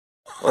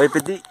ओए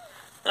पिद्दी,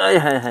 आय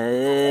हाय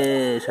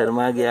हाय,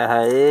 शर्मा गया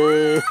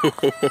है।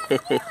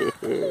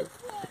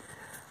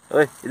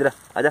 ओए इधर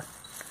आजा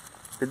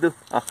पिद्दू।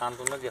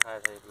 शांतनु ने दिखाया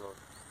था ये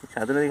प्लॉट।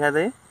 शांतनु ने दिखाया था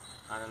ये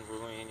आनंदपुर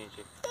में, यही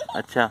नीचे।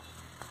 अच्छा।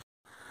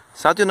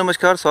 साथियों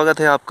नमस्कार, स्वागत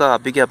है आपका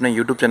आप ही के अपने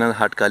YouTube चैनल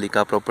हाट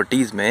कालिका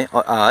प्रॉपर्टीज़ में।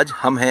 और आज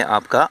हम हैं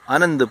आपका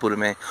आनंदपुर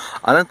में।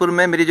 आनंदपुर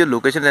में मेरी जो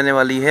लोकेशन रहने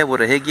वाली है वो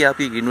रहेगी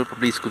आपकी ग्रीनवुड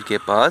पब्लिक स्कूल के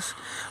पास।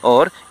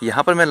 और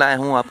यहाँ पर मैं लाया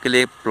हूँ आपके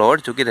लिए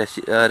प्लॉट जो कि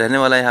रहने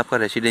वाला है आपका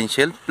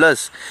रेसिडेंशियल,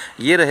 प्लस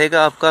ये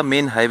रहेगा आपका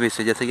मेन हाईवे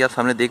से। जैसे कि आप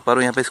सामने देख पा रहे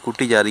हो यहाँ पर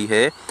स्कूटी जा रही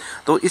है।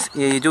 तो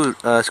ये जो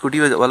स्कूटी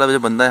वाला जो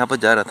बंदा यहाँ पर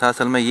जा रहा था,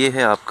 असल में ये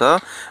है आपका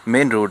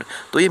मेन रोड।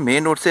 तो ये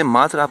मेन रोड से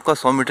मात्र आपका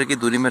 100 मीटर की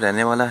दूरी में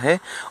रहने वाला है।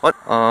 और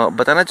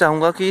बताना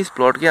चाहूँगा कि इस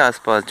प्लॉट के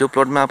आसपास, जो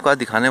प्लॉट मैं आपको आज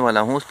दिखाने वाला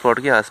हूँ, उस प्लॉट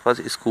के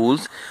आसपास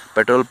स्कूल्स,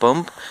 पेट्रोल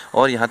पंप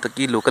और यहाँ तक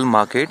कि लोकल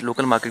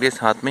मार्केट के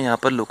साथ में यहाँ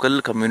पर लोकल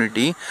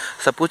कम्युनिटी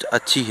सब कुछ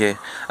अच्छी है।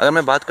 अगर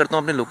मैं बात करता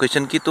हूँ अपने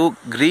लोकेशन की, तो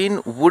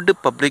ग्रीनवुड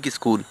पब्लिक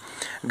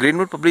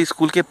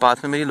स्कूल के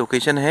पास में मेरी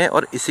लोकेशन है।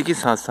 और इसी के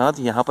साथ साथ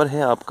यहाँ पर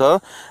है आपका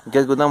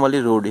गैस गोदाम वाली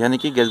रोड, यानी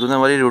कि गैस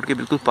गोदाम वाली रोड के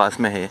बिल्कुल पास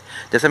में है।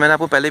 जैसे मैंने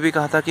आपको पहले भी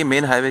कहा था कि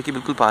मेन हाईवे के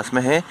बिल्कुल पास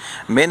में है।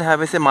 मेन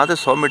हाईवे से मात्र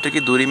 100 मीटर की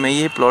दूरी में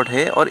ये प्लॉट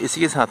है। और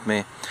इसी के साथ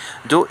में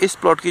जो इस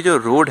प्लॉट की जो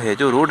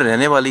रोड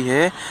रहने वाली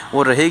है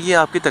वो रहेगी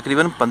आपकी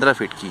तकरीबन 15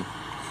 फीट की।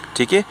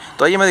 ठीक है,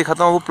 तो आइए मैं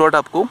दिखाता हूँ वो प्लॉट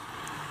आपको।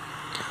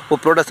 वो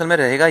प्लॉट असल में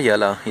रहेगा ये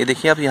वाला। ये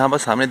देखिए आप यहाँ पर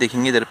सामने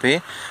देखेंगे इधर पे,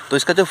 तो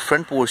इसका जो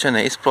फ्रंट पोर्शन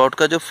है, इस प्लॉट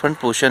का जो फ्रंट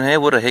पोर्शन है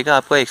वो रहेगा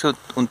आपका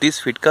 129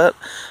 फीट का,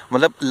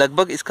 मतलब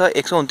लगभग इसका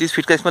 129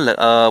 फीट का इसमें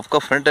आपका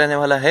फ्रंट रहने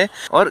वाला है।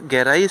 और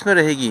गहराई इसमें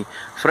रहेगी,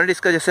 फ्रंट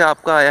इसका जैसे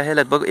आपका आया है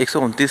लगभग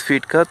 129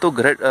 फीट का, तो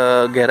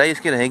गहराई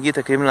इसकी रहेगी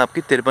तकरीबन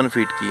आपकी 53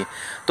 फीट की।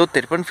 तो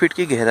 53 फीट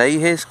की गहराई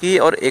है इसकी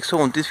और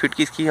 129 फीट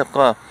की इसकी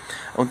आपका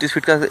 29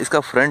 फीट का इसका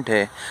फ्रंट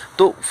है।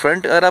 तो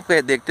फ्रंट अगर आप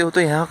देखते हो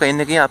तो यहाँ कहीं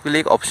ना कहीं आपके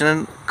लिए एक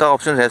ऑप्शन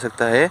रह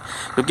सकता है,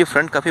 क्योंकि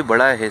फ्रंट काफ़ी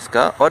बड़ा है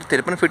इसका और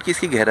 53 फीट की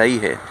इसकी गहराई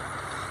है।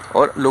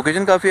 और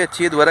लोकेशन काफ़ी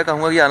अच्छी है। दोबारा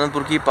कहूँगा कि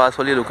आनंदपुर की पास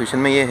वाली लोकेशन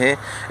में ये है।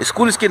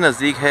 स्कूल इसके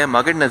नज़दीक है,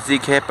 मार्केट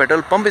नज़दीक है,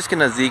 पेट्रोल पंप इसके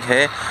नज़दीक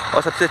है।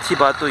 और सबसे अच्छी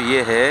बात तो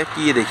ये है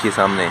कि ये देखिए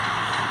सामने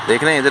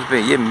देख रहे हैं इधर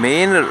पे, ये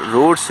मेन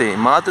रोड से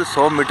मात्र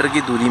 100 मीटर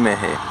की दूरी में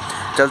है।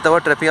 चलता हुआ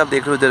ट्रैफिक आप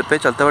देख रहे हो इधर पे,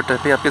 चलता हुआ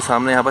ट्रैफिक आपके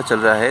सामने यहाँ पर चल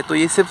रहा है। तो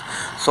ये सिर्फ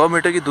 100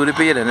 मीटर की दूरी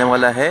पे ये रहने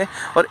वाला है।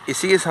 और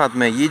इसी के साथ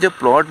में ये जो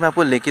प्लॉट मैं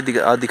आपको लेके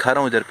दिखा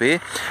रहा हूँ इधर पे,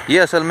 ये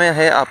असल में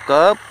है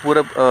आपका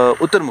पूरा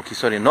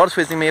नॉर्थ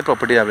फेसिंग में ये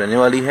प्रॉपर्टी आप रहने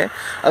वाली है।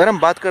 अगर हम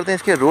बात करते हैं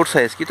इसके रोड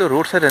साइज़ की, तो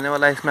रोड साइज़ रहने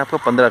वाला है इसमें आपका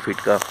 15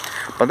 फीट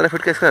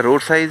का इसका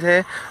रोड साइज़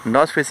है।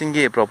 नॉर्थ फेसिंग की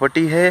ये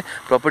प्रॉपर्टी है।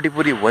 प्रॉपर्टी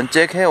पूरी 1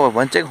 चेक है और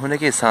 1 चेक होने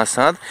के साथ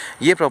साथ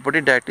ये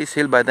property directly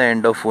cell by the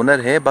end of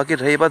owner है। बाकी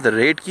रही बात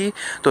रेट की,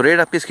 तो रेट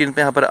आपकी स्क्रीन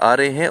पे यहाँ पर आ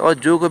रहे हैं। और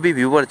जो कभी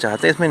व्यूअर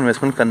चाहते हैं इसमें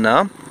इन्वेस्टमेंट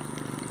करना,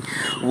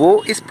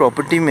 वो इस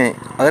प्रॉपर्टी में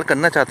अगर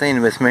करना चाहते हैं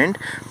इन्वेस्टमेंट,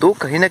 तो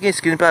कहीं ना कहीं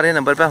स्क्रीन पर आ रहे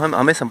नंबर पर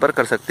हमें संपर्क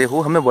कर सकते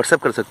हो, हमें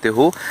व्हाट्सएप कर सकते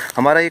हो।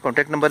 हमारा ये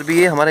कॉन्टैक्ट नंबर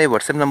भी है, हमारा ये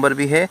व्हाट्सएप नंबर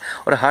भी है।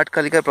 और हाट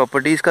कालिका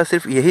प्रॉपर्टीज़ का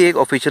सिर्फ यही एक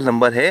ऑफिशियल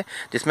नंबर है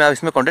जिसमें आप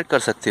इसमें कॉन्टैक्ट कर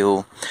सकते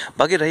हो।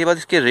 बाकी रही बात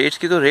इसके रेट्स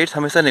की, तो रेट्स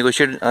हमेशा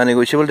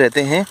नेगोशिएबल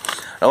रहते हैं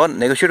और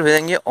नेगोशिएट हो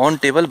जाएंगे on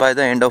table by the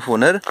end of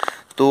owner.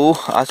 तो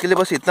आज के लिए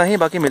बस इतना ही।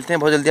 बाकी मिलते हैं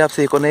बहुत जल्दी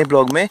आपसे एक और नए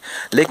ब्लॉग में।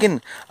 लेकिन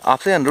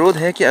आपसे अनुरोध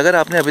है कि अगर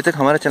आपने अभी तक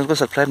हमारे चैनल को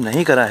सब्सक्राइब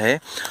नहीं करा है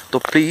तो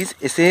प्लीज़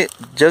इसे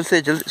जल्द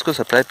से जल्द इसको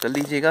सब्सक्राइब कर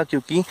लीजिएगा,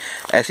 क्योंकि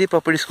ऐसी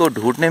प्रॉपर्टीज़ को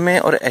ढूंढने में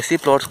और ऐसी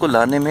प्लॉट्स को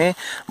लाने में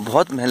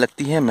बहुत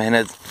लगती है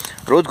मेहनत।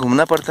 रोज़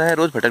घूमना पड़ता है,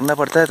 रोज़ भटकना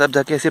पड़ता है, तब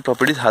जाके ऐसी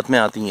प्रॉपर्टीज़ हाथ में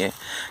आती हैं।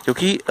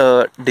 क्योंकि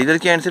डीलर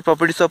के एंड से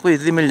प्रॉपर्टीज़ तो आपको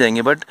ईजिली मिल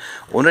जाएंगे, बट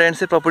ओनर एंड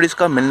से प्रॉपर्टीज़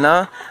का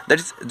मिलना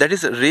that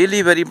is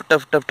really very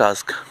tough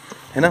task,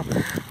 है ना।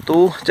 तो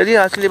चलिए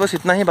आज के लिए बस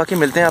इतना ही। बाकी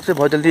मिलते हैं आपसे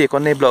बहुत जल्दी एक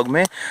और नए ब्लॉग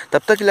में।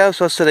 तब तक के लिए आप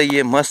स्वस्थ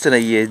रहिए, मस्त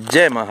रहिए।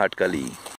 जय मां हाट काली।